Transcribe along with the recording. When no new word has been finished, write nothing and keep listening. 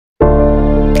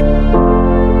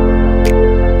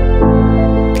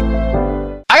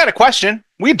a question,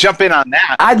 we'd jump in on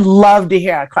that. I'd love to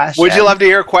hear a question. Would you love to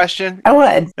hear a question? I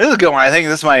would. This is a good one. I think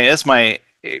this might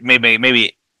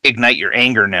maybe ignite your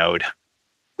anger node.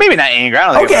 Maybe not anger.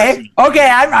 I don't think. Okay,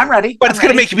 I'm ready. But it's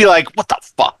going to make you be like, what the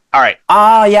fuck? All right.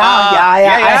 Oh, yeah.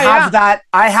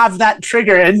 I have that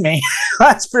trigger in me.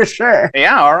 That's for sure.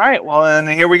 Yeah, all right. Well, then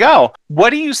here we go. What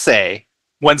do you say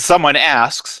when someone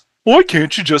asks, why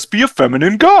can't you just be a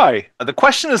feminine guy? The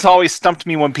question has always stumped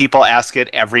me when people ask it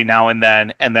every now and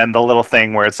then the little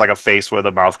thing where it's like a face where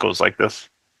the mouth goes like this.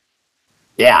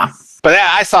 Yeah. But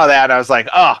I saw that and I was like,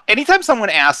 oh, anytime someone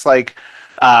asks like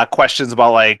questions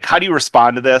about like, how do you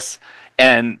respond to this?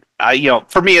 And,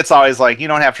 for me, it's always like, you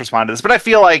don't have to respond to this. But I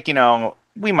feel like,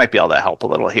 we might be able to help a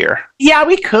little here. Yeah,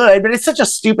 we could, but it's such a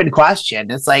stupid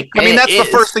question. It's like, that's the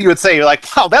first thing you would say. You're like,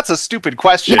 wow, that's a stupid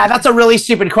question. Yeah, that's a really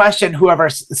stupid question. Whoever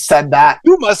said that.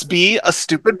 You must be a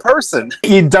stupid person.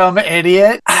 You dumb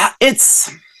idiot. I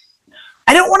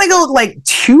don't want to go like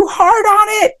too hard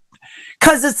on it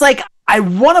because it's like, I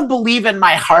want to believe in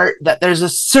my heart that there's a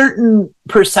certain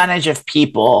percentage of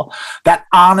people that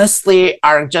honestly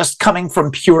are just coming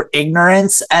from pure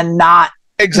ignorance and not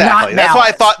exactly. That's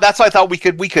why I thought we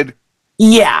could put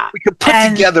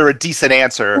together a decent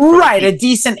answer. Right, a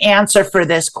decent answer for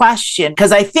this question.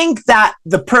 Because I think that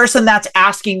the person that's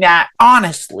asking that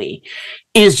honestly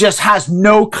has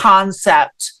no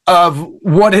concept of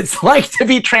what it's like to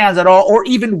be trans at all, or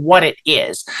even what it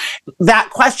is. That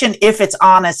question, if it's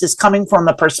honest, is coming from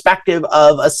the perspective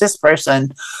of a cis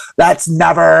person that's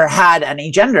never had any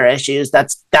gender issues,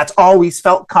 that's always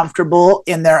felt comfortable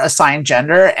in their assigned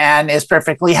gender and is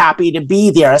perfectly happy to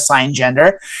be their assigned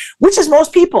gender, which is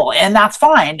most people, and that's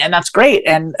fine, and that's great,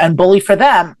 and bully for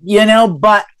them,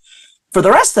 but for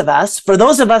the rest of us, for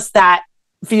those of us that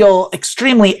feel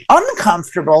extremely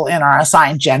uncomfortable in our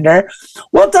assigned gender,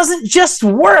 well, it doesn't just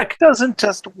work. It doesn't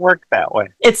just work that way.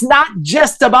 It's not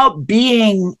just about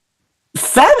being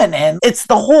feminine. It's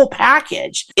the whole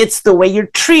package. It's the way you're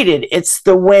treated. It's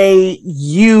the way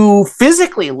you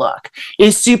physically look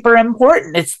is super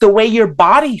important. It's the way your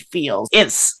body feels.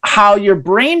 It's how your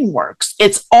brain works.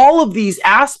 It's all of these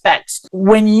aspects.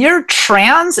 When you're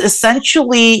trans,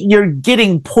 essentially, you're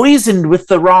getting poisoned with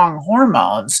the wrong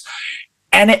hormones.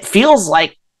 And it feels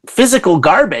like physical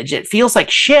garbage. It feels like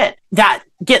shit. That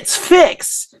gets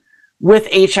fixed with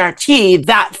HRT.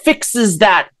 That fixes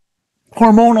that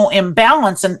hormonal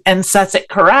imbalance and sets it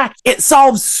correct. It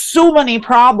solves so many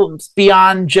problems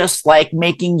beyond just like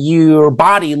making your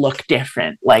body look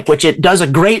different, which it does a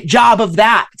great job of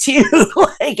that too,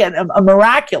 a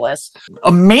miraculous,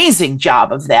 amazing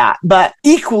job of that. But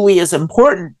equally as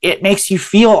important, it makes you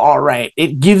feel all right.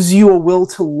 It gives you a will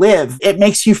to live. It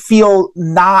makes you feel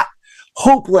not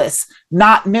hopeless,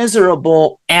 not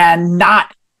miserable, and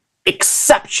not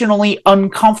exceptionally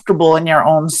uncomfortable in your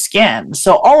own skin.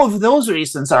 So all of those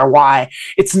reasons are why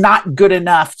it's not good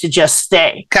enough to just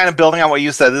stay. Kind of building on what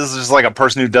you said, this is just like a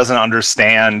person who doesn't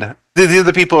understand.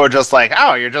 The people who are just like,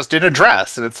 oh, you're just in a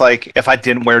dress. And it's like, if I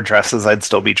didn't wear dresses, I'd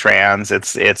still be trans.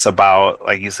 It's about,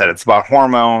 like you said, it's about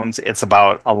hormones. It's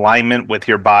about alignment with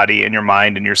your body and your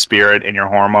mind and your spirit and your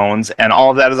hormones. And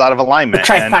all of that is out of alignment.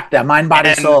 The trifecta, mind,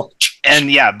 body, soul.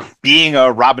 And yeah, being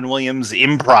a Robin Williams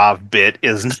improv bit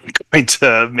is not going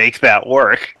to make that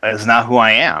work. It's not who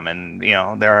I am. And,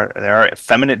 there are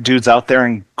effeminate dudes out there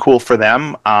and cool for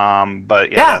them. But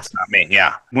that's not me.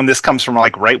 Yeah. When this comes from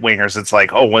like right wingers, it's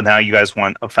like, oh, well, now you guys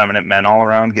want effeminate men all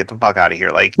around? Get the fuck out of here.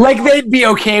 Like they'd be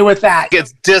okay with that.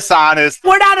 It's dishonest.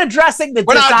 We're not addressing the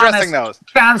dishonest, not addressing those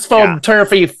transphobe,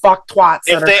 turfy fuck twats.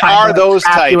 If they are those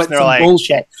types, they're like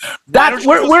bullshit. That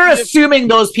we're assuming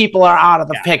those people are out of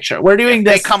the picture. We're doing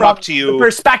this. They come up to you, the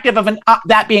perspective of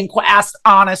that being asked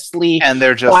honestly, and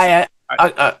they're just by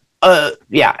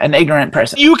an ignorant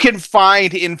person. You can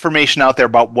find information out there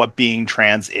about what being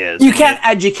trans is. You can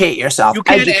educate yourself. You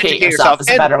can educate yourself is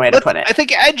a better way to put it. I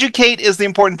think educate is the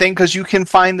important thing because you can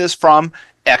find this from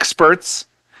experts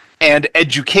and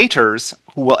educators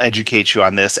who will educate you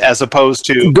on this, as opposed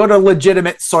to go to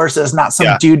legitimate sources, not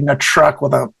some dude in a truck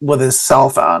with his cell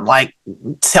phone,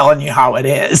 telling you how it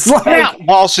is.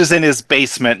 Walsh is in his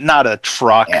basement, not a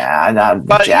truck. Yeah,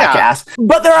 not jackass. Yeah.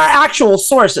 But there are actual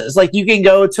sources. You can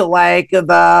go to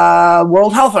the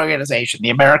World Health Organization, the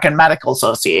American Medical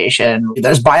Association.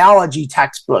 There's biology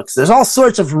textbooks. There's all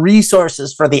sorts of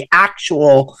resources for the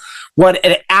actual what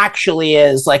it actually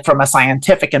is, like from a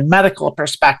scientific and medical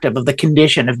perspective of the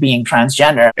condition of being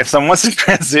transgender. If someone wants to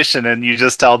transition and you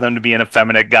just tell them to be an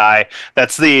effeminate guy,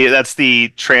 that's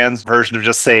the trans version of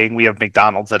just saying we have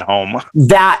McDonald's at home.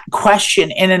 That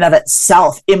question in and of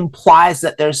itself implies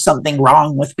that there's something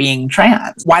wrong with being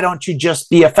trans. Why don't you just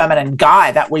be a feminine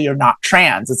guy? That way you're not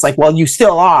trans. It's like, well, you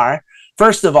still are,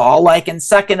 first of all. Like, and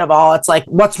second of all, it's like,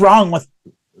 what's wrong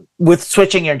with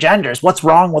switching your genders? What's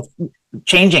wrong with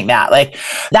changing that? Like,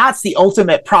 that's the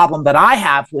ultimate problem that I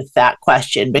have with that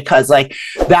question, because like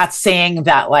that's saying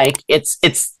that like it's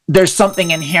there's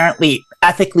something inherently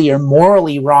ethically or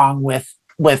morally wrong with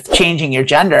changing your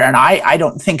gender. And I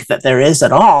don't think that there is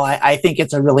at all. I think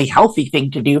it's a really healthy thing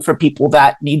to do for people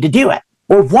that need to do it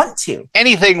or want to.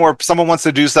 Anything where someone wants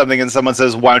to do something and someone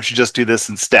says, why don't you just do this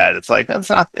instead? It's like, it's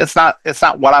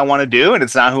not what I want to do, and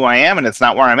it's not who I am, and it's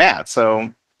not where I'm at.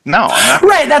 So no, I'm not.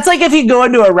 Right. That's like if you go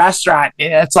into a restaurant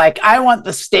and it's like, I want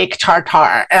the steak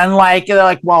tartare. And like, they're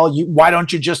like, well, why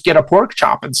don't you just get a pork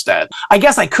chop instead? I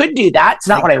guess I could do that. It's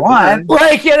not what I want.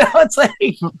 Like, you know, it's like...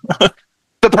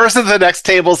 The person at the next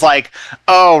table's like,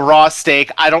 oh, raw steak,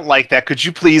 I don't like that. Could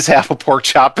you please have a pork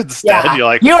chop instead? Yeah. You're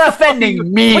like, you're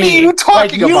offending me. What are you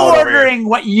talking about? You're ordering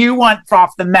what you want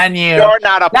off the menu. You're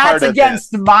not a part of it. That's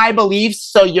against my beliefs,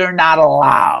 so you're not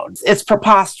allowed. It's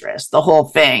preposterous. The whole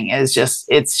thing is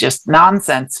it's just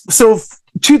nonsense. So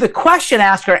to the question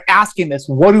asker asking this,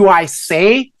 what do I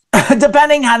say?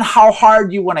 Depending on how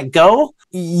hard you want to go,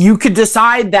 you could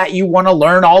decide that you want to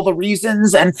learn all the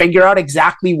reasons and figure out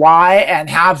exactly why and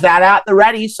have that at the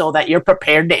ready so that you're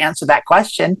prepared to answer that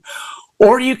question.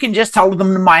 Or you can just tell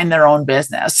them to mind their own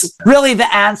business. Really,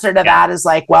 the answer to that is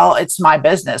like, well, it's my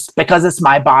business because it's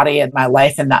my body and my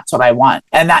life, and that's what I want.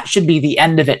 And that should be the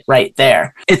end of it right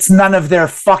there. It's none of their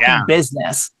fucking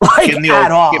business, like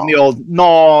at all. Give me the old,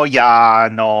 no, yeah,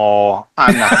 no,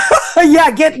 I'm not.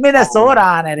 Yeah, get Minnesota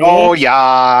on it. Oh,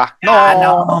 yeah,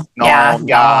 no, not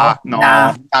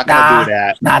gonna do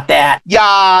that. Not that.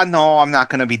 Yeah, no, I'm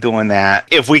not gonna be doing that.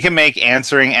 If we can make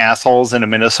answering assholes in a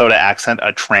Minnesota accent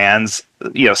a trans,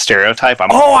 stereotype.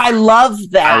 I love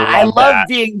that. I love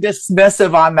being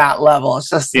dismissive on that level.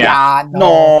 It's just, we're not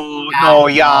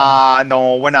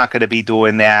going to be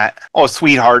doing that. Oh,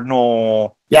 sweetheart,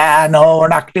 no. Yeah, no, we're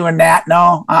not doing that.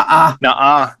 No,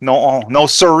 No,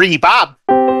 sirree, Bob.